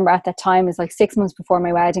just remember at that time, it was like 6 months before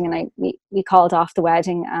my wedding, and we called off the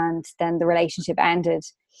wedding, and then the relationship ended.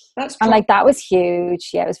 And like, that was huge.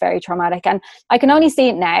 Yeah, it was very traumatic. And I can only see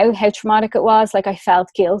it now, how traumatic it was. Like, I felt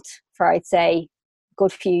guilt for, I'd say, a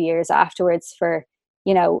good few years afterwards for,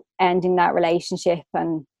 you know, ending that relationship,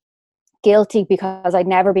 and guilty because I'd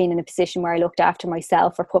never been in a position where I looked after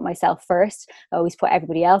myself or put myself first. I always put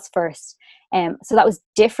everybody else first. So that was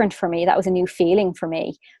different for me. That was a new feeling for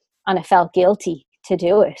me. And I felt guilty to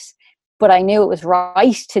do it, but I knew it was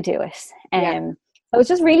right to do it. It was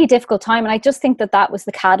just a really difficult time. And I just think that was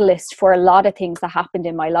the catalyst for a lot of things that happened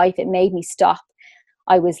in my life. It made me stop.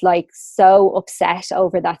 I was like so upset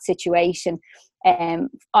over that situation,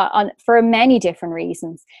 for many different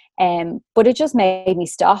reasons. But it just made me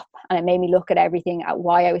stop, and it made me look at everything, at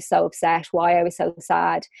why I was so upset, why I was so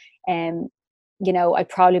sad. You know, I'd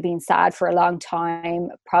probably been sad for a long time,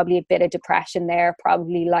 probably a bit of depression there,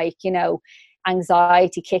 probably, like, you know,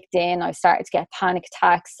 anxiety kicked in. I started to get panic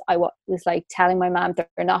attacks. I was like telling my mom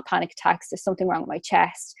they're not panic attacks, there's something wrong with my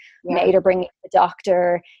chest. Made her bring me to the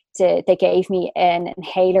doctor. They gave me an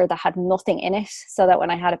inhaler that had nothing in it, so that when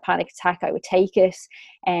I had a panic attack I would take it.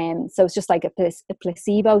 So it's just like a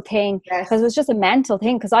placebo thing, because it was just a mental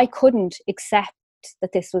thing, because I couldn't accept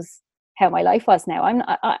that this was how my life was now.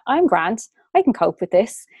 I'm grand, I can cope with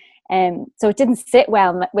this. So it didn't sit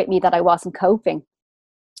well with me that I wasn't coping.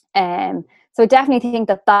 So I definitely think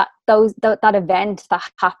that event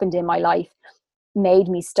that happened in my life made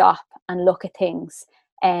me stop and look at things,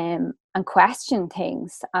 and question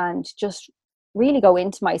things, and just really go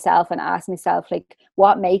into myself and ask myself, like,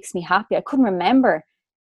 what makes me happy? I couldn't remember,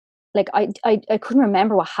 like I couldn't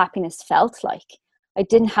remember what happiness felt like. I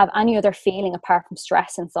didn't have any other feeling apart from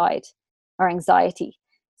stress inside, or anxiety.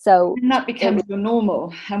 So And that it becomes was, your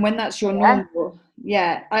normal. And when that's your yeah, normal,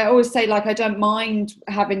 yeah, I always say, like, I don't mind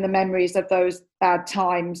having the memories of those bad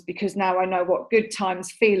times, because now I know what good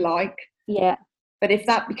times feel like. yeah. But if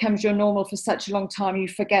that becomes your normal for such a long time, you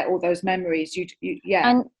forget all those memories. Yeah,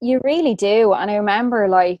 And you really do. And I remember,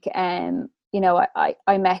 like, I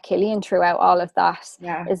met Killian throughout all of that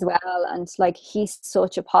yeah, as well. And like, he's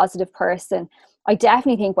such a positive person. I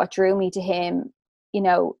definitely think what drew me to him,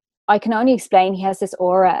 I can only explain, he has this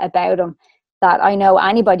aura about him that I know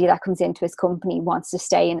anybody that comes into his company wants to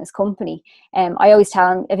stay in his company. I always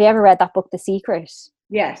tell him, have you ever read that book, The Secret?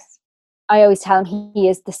 yes, I always tell him he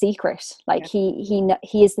is the secret. Like, yeah,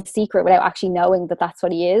 he is the secret without actually knowing that that's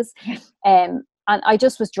what he is. And I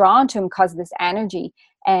just was drawn to him because of this energy.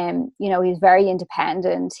 He's very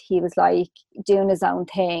independent. He was like doing his own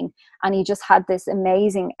thing, and he just had this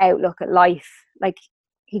amazing outlook at life. Like,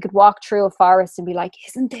 he could walk through a forest and be like,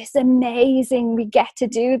 "Isn't this amazing? We get to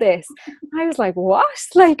do this." I was like, "What?"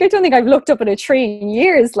 Like, I don't think I've looked up at a tree in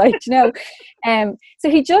years. So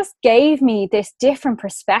he just gave me this different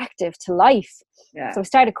perspective to life. yeah. So I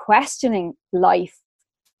started questioning life,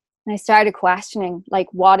 and I started questioning, like,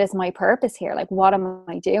 what is my purpose here? Like, what am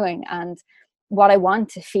I doing? And what I want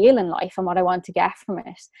to feel in life, and what I want to get from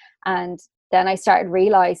it. And then I started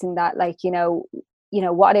realizing that, like,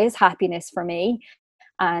 what is happiness for me?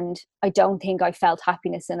 And I don't think I felt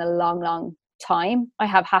happiness in a long, long time. I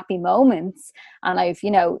have happy moments, and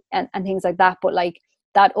and things like that. But like,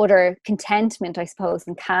 that utter contentment, I suppose,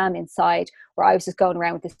 and calm inside, where I was just going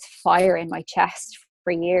around with this fire in my chest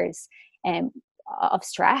for years, of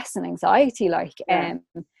stress and anxiety. Yeah.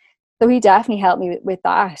 So he definitely helped me with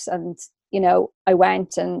that. And, I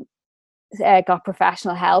went and got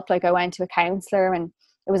professional help. Like, I went to a counselor, and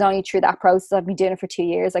it was only through that process. I've been doing it for 2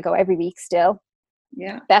 years. I go every week still.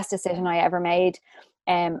 Yeah. Best decision I ever made.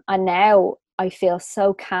 And now I feel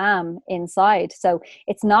so calm inside. So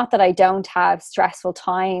it's not that I don't have stressful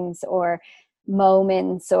times or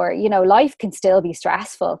moments, or, life can still be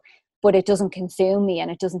stressful, but it doesn't consume me, and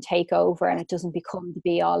it doesn't take over, and it doesn't become the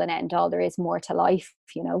be all and end all. There is more to life.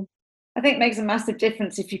 I think it makes a massive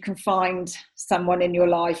difference if you can find someone in your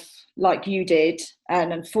life like you did.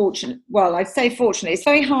 And unfortunately, well, I'd say fortunately, it's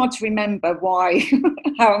very hard to remember why,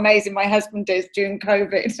 how amazing my husband is during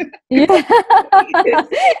COVID. Yeah.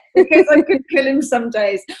 Because I could kill him some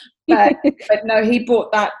days. But no, he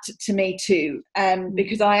brought that to me too.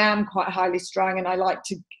 Because I am quite highly strung, and I like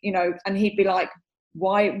to, and he'd be like,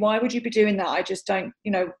 why would you be doing that? I just don't,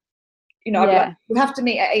 I'd be like, Yeah. we have to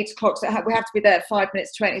meet at 8 o'clock, so we have to be there at 5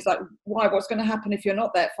 minutes to 8. He's like, why? What's going to happen if you're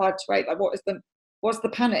not there at 5 to 8? Like, what's the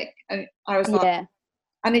panic? And I was like, Yeah.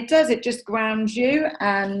 and it does, it just grounds you.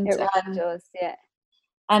 And It really does. Yeah.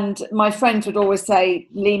 and my friends would always say,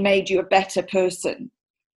 Lee made you a better person.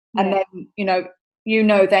 And Yeah.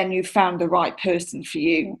 then, then you found the right person for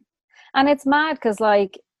you. Yeah. And it's mad because,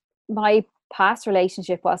 like, my past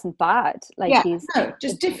relationship wasn't bad. Like, Yeah, he's no,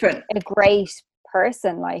 just different. a great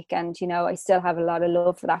person. Like, and I still have a lot of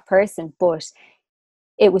love for that person, but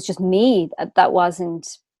it was just me that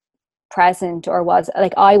wasn't present, or was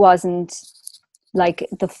like, I wasn't like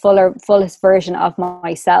the fullest version of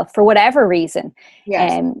myself for whatever reason,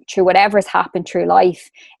 Yes. through whatever's happened through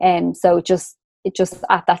life. And so it just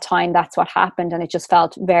at that time, that's what happened, and it just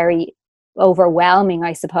felt very overwhelming,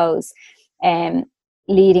 I suppose,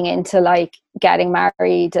 leading into like getting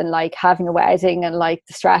married and like having a wedding, and like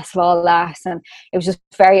the stress of all that. And it was just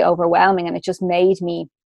very overwhelming, and it just made me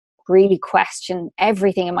really question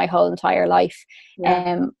everything in my whole entire life.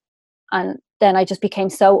 Yeah. And then I just became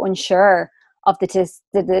so unsure of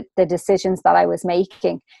the decisions that I was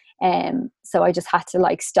making. So I just had to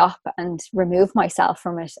like stop and remove myself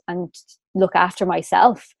from it and look after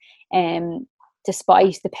myself,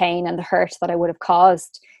 despite the pain and the hurt that I would have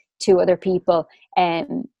caused to other people.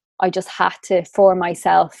 I just had to, for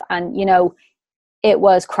myself. And it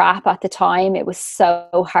was crap at the time. It was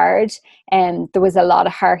so hard, and there was a lot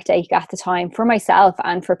of heartache at the time for myself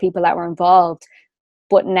and for people that were involved.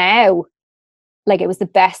 But now, like, it was the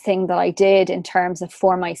best thing that I did in terms of,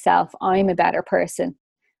 for myself, I'm a better person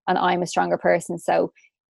and I'm a stronger person. So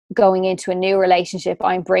going into a new relationship,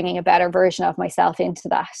 I'm bringing a better version of myself into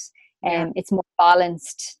that. Yeah. It's more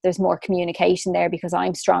balanced. There's more communication there because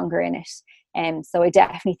I'm stronger in it. So I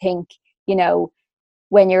definitely think,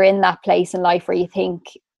 when you're in that place in life where you think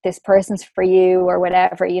this person's for you or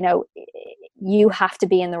whatever, you know, you have to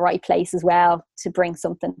be in the right place as well to bring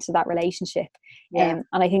something to that relationship. And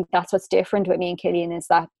I think that's what's different with me and Killian, is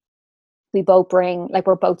that we both bring, like,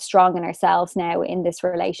 we're both strong in ourselves now in this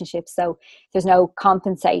relationship. So there's no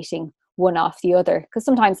compensating one off the other, because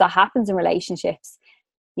sometimes that happens in relationships,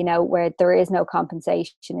 you know, where there is no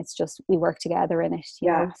compensation. It's just we work together in it,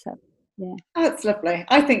 you know. So yeah. Oh, that's lovely.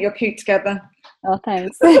 I think you're cute together. Oh,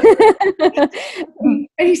 thanks.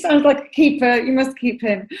 He sounds like a keeper. You must keep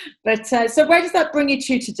him. But so where does that bring you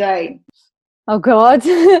to today? Oh God.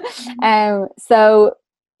 So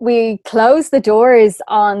we closed the doors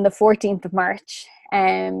on the 14th of March,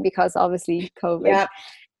 because obviously COVID.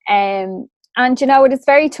 And you know, it is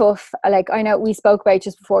very tough. Like, I know we spoke about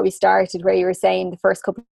just before we started, where you were saying the first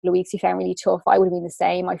couple of weeks you found really tough. I would have been the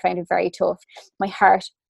same. I found it very tough. My heart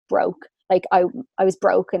broke. Like, I was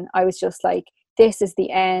broken. I was just like, this is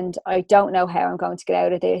the end. I don't know how I'm going to get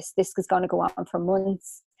out of this. This is going to go on for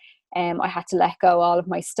months. I had to let go all of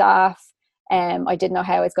my staff. I didn't know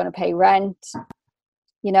how I was going to pay rent.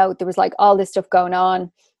 You know, there was like all this stuff going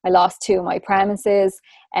on. I lost 2 of my premises,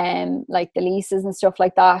 like the leases and stuff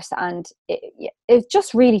like that. And it's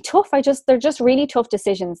just really tough. They're just really tough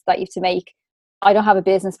decisions that you have to make. I don't have a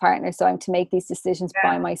business partner, so I'm to make these decisions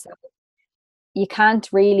by myself. You can't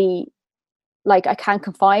really, like, I can't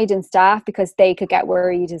confide in staff because they could get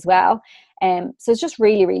worried as well. So it's just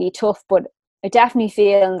really, really tough. But I definitely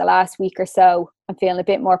feel in the last week or so, I'm feeling a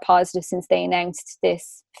bit more positive since they announced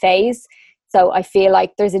this phase. So I feel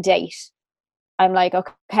like there's a date. I'm like,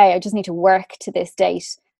 okay, I just need to work to this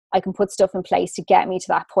date. I can put stuff in place to get me to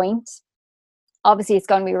that point. Obviously, it's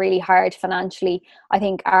going to be really hard financially. I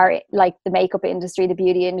think the makeup industry, the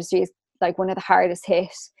beauty industry is like one of the hardest hit,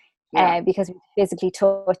 because we physically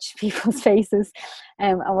touch people's faces,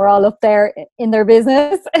 and we're all up there in their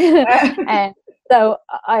business. And so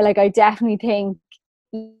I definitely think,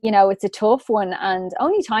 you know, it's a tough one, and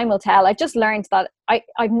only time will tell. I just learned that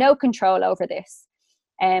I've no control over this.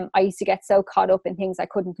 I used to get so caught up in things I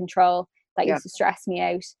couldn't control that used to stress me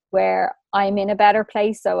out, where I'm in a better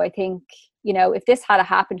place. So I think, you know, if this had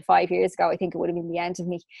happened 5 years ago, I think it would have been the end of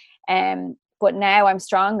me. But now I'm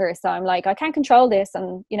stronger. So I'm like, I can't control this.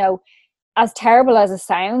 And, you know, as terrible as it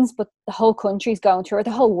sounds, but the whole country's going through it.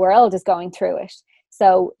 The whole world is going through it.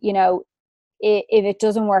 So, you know, if it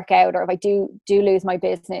doesn't work out, or if I do lose my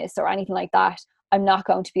business or anything like that, I'm not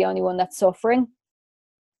going to be the only one that's suffering.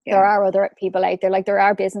 There are other people out there, like there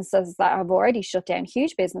are businesses that have already shut down,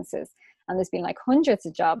 huge businesses, and there's been like hundreds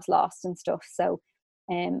of jobs lost and stuff. So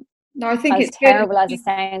no, I think as it's terrible as it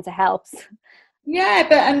sounds, it helps. Yeah,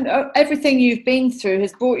 but and everything you've been through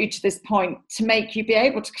has brought you to this point to make you be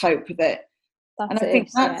able to cope with it. And I think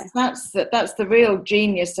that's the real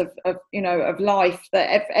genius of you know, of life,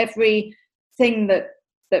 that everything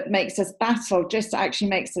that makes us battle just actually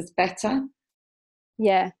makes us better.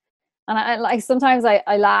 Yeah. And I like, sometimes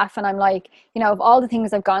I laugh and I'm like, you know, of all the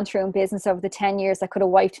things I've gone through in business over the 10 years that could have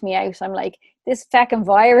wiped me out, I'm like, this fucking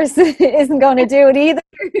virus isn't going to do it either.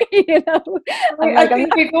 You know, I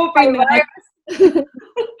think we've all been there.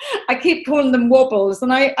 I keep calling them wobbles,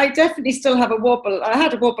 and I definitely still have a wobble. I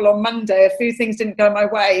had a wobble on Monday. A few things didn't go my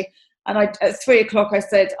way, and at 3 o'clock I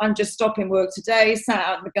said, I'm just stopping work today, sat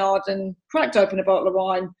out in the garden, cracked open a bottle of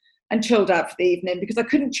wine and chilled out for the evening, because I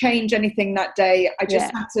couldn't change anything that day. I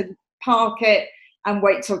just had to park it and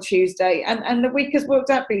wait till Tuesday, and the week has worked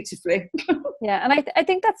out beautifully. Yeah, and I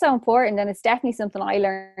think that's so important, and it's definitely something I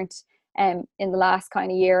learned in the last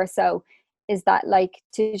kind of year or so, is that, like,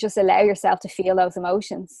 to just allow yourself to feel those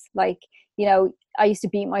emotions. Like, you know, I used to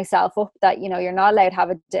beat myself up that, you know, you're not allowed to have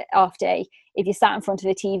an off day. If you sat in front of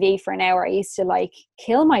the TV for an hour, I used to like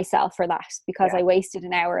kill myself for that, because I wasted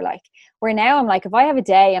an hour. Like, where now I'm like, if I have a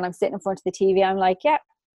day and I'm sitting in front of the TV, I'm like, yeah,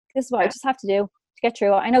 this is what I just have to do to get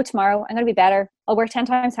through it. I know tomorrow I'm going to be better. I'll work 10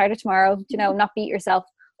 times harder tomorrow. You know, not beat yourself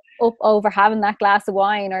up over having that glass of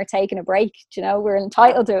wine or taking a break. You know, we're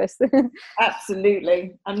entitled to it.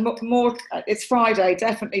 Absolutely. And more, it's Friday,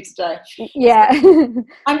 definitely today. Yeah.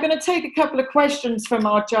 I'm going to take a couple of questions from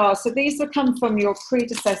our jar. So these will come from your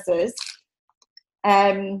predecessors.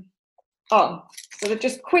 So they're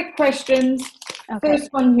just quick questions. Okay.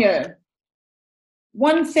 First one here.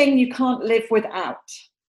 One thing you can't live without.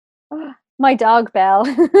 My dog, Belle.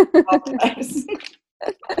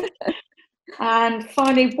 And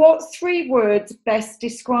finally, what 3 words best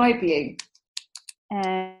describe you?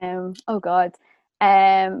 Oh God.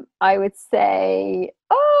 I would say,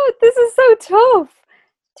 oh, this is so tough.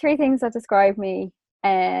 3 things that describe me.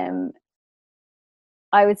 I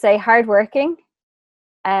would say hardworking.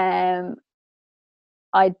 I'd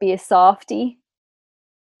be a softie,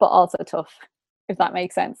 but also tough, if that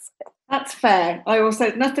makes sense. That's fair. I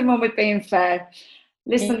also, nothing wrong with being fair.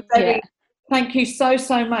 Listen, Yeah. Debbie, thank you so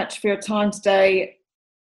much for your time today.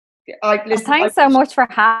 Thanks so much for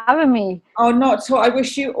having me. Oh, not at all. I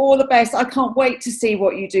wish you all the best. I can't wait to see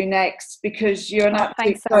what you do next, because you're an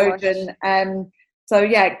absolute Trojan. So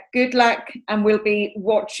yeah, good luck, and we'll be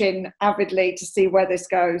watching avidly to see where this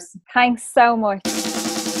goes. Thanks so much.